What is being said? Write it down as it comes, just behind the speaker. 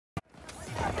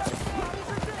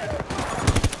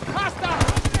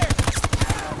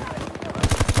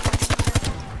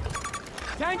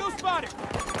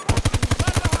spotted.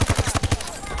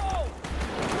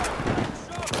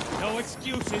 No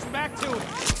excuses. Back to it.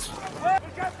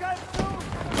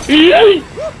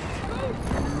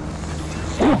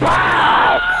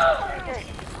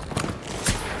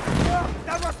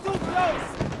 That was too close.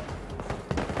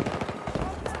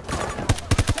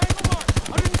 Tango mark,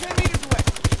 110 meters away.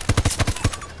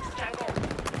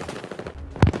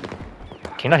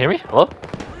 Can you not hear me? Hello?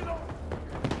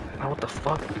 Oh, what the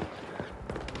fuck?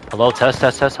 Hello, test,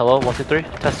 test, test. Hello, 1, 2, 3.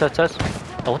 Test, test, test.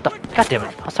 Oh, what the? God damn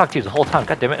it! I was talking to you the whole time.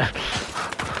 God damn it!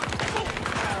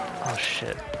 Oh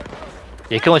shit.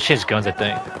 Yeah, you can only change guns, I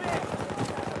think.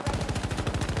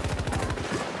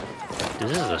 Dude,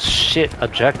 this is a shit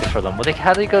objective for them.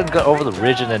 How are they gonna go over the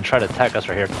ridge and then try to attack us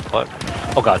right here? What the fuck?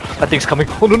 Oh god, that thing's coming.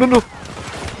 Oh no no no!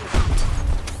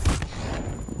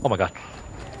 Oh my god.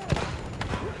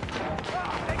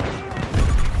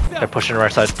 They're pushing the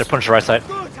right side. They're pushing the right side.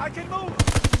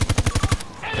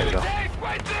 There we go.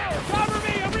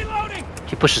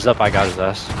 He pushes up, I got his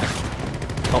ass.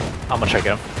 Oh, I'm gonna try to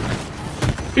get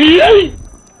him.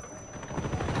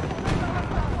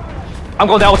 I'm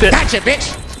going down with it! That's it,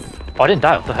 bitch! Oh, I didn't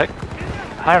die, what the heck?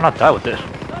 How did I not die with it?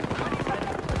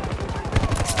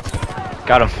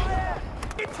 Got him.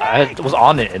 I was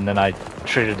on it and then I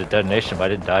triggered the detonation, but I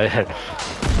didn't die.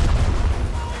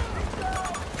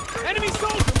 Enemy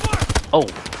soldier, mark! Oh.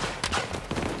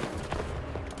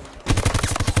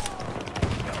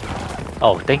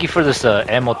 Oh, thank you for this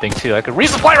ammo thing too. I could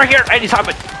resupply right here anytime.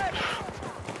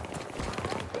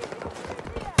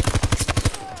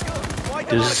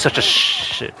 Dude, this is such a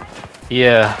shit.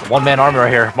 Yeah, one-man army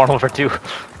right here. Modern Warfare 2. We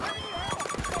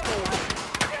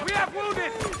have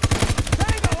wounded!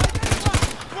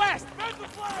 West!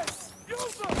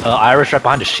 Irish right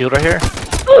behind the shield right here.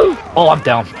 Oh, I'm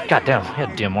down. God damn, he had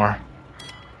DMR.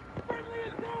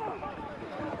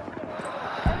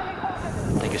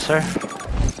 Thank you, sir.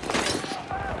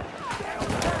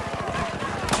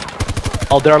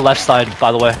 Oh, they're left side,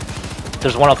 by the way.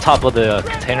 There's one up top of the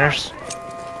containers.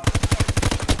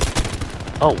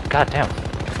 Oh, goddamn.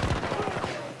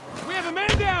 We have a man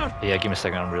down! Yeah, give me a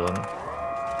second, I'm reloading.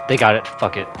 They got it,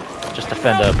 fuck it. Just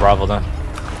defend Bravo then.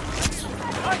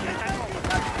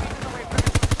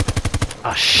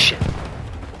 Oh, shit.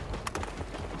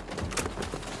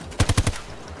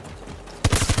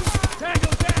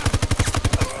 Tango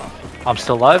down! I'm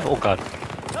still alive? Oh god.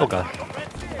 Oh god.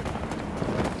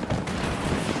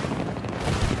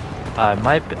 I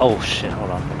might be. Oh shit, hold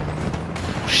on.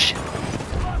 Oh shit.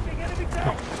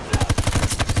 No.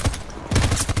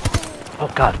 Oh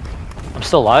god. I'm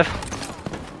still alive?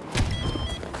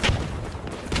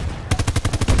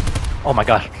 Oh my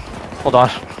god. Hold on.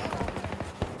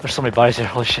 There's so many bodies here,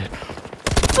 holy shit.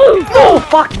 Oh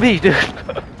fuck me, dude!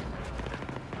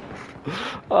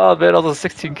 Oh man, I was on a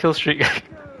 16 kill streak.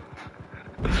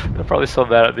 They're probably so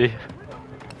mad at me.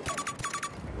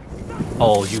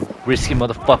 Oh, you risky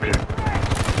motherfucker.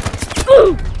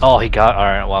 Oh, he got.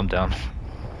 Alright, well, I'm down.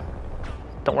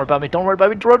 Don't worry about me, don't worry about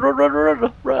me. Run, run, run, run,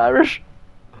 run, run, Irish.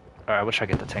 Alright, we'll try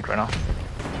to get the tank right now.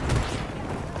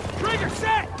 Trigger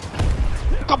set!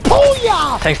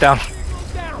 Kapooyah! Tank's down.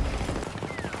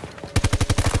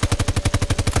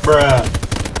 Bruh.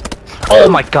 Oh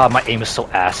my god, my aim is so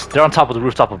ass. They're on top of the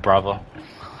rooftop of Bravo.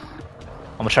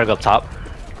 I'm gonna try to go up top.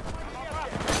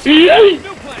 New plan!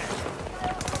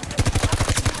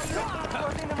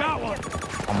 Got one!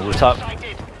 On the rooftop.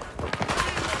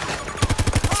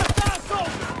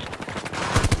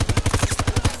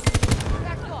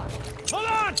 Hold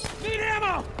on! Need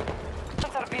ammo!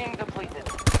 Are being depleted.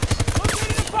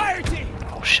 Located the fire team!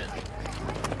 Oh shit.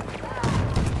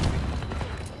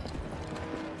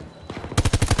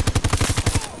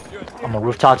 On the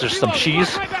rooftops, there's some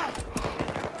cheese. Tango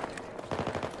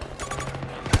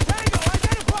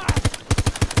identified!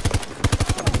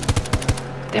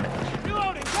 Damn it.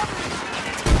 Reloading!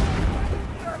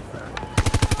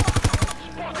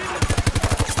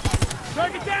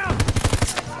 Target down!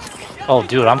 Oh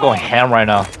dude, I'm going ham right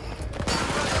now.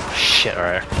 Shit,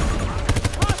 alright.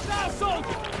 Hostile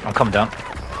soldier! I'm coming down.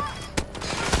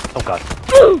 Oh god.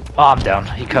 Oh, I'm down.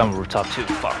 He coming rooftop too.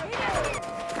 Fuck.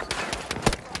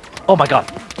 Oh my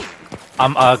god.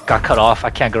 I'm got cut off. I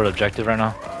can't go to objective right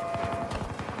now.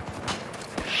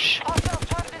 Shit. Hostile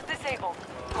target is disabled.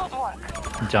 Good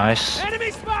work. Nice.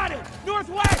 Enemy spotted!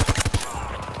 Northwest!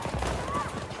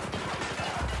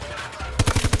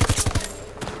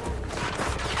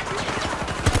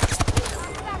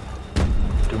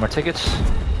 Do more tickets.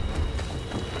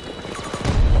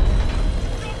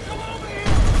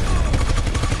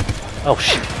 Oh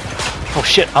shit. Oh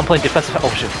shit. I'm playing defensive. Oh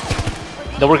shit.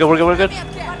 No, we're good. We're good. We're good.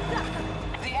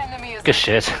 The enemy is Good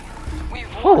shit.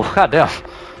 Oh, goddamn.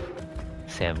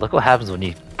 Sam, look what happens when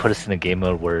you put us in a game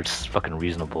mode where it's fucking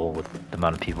reasonable with the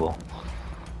amount of people.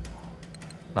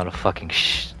 Not a fucking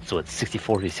so it's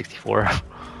 64 v 64.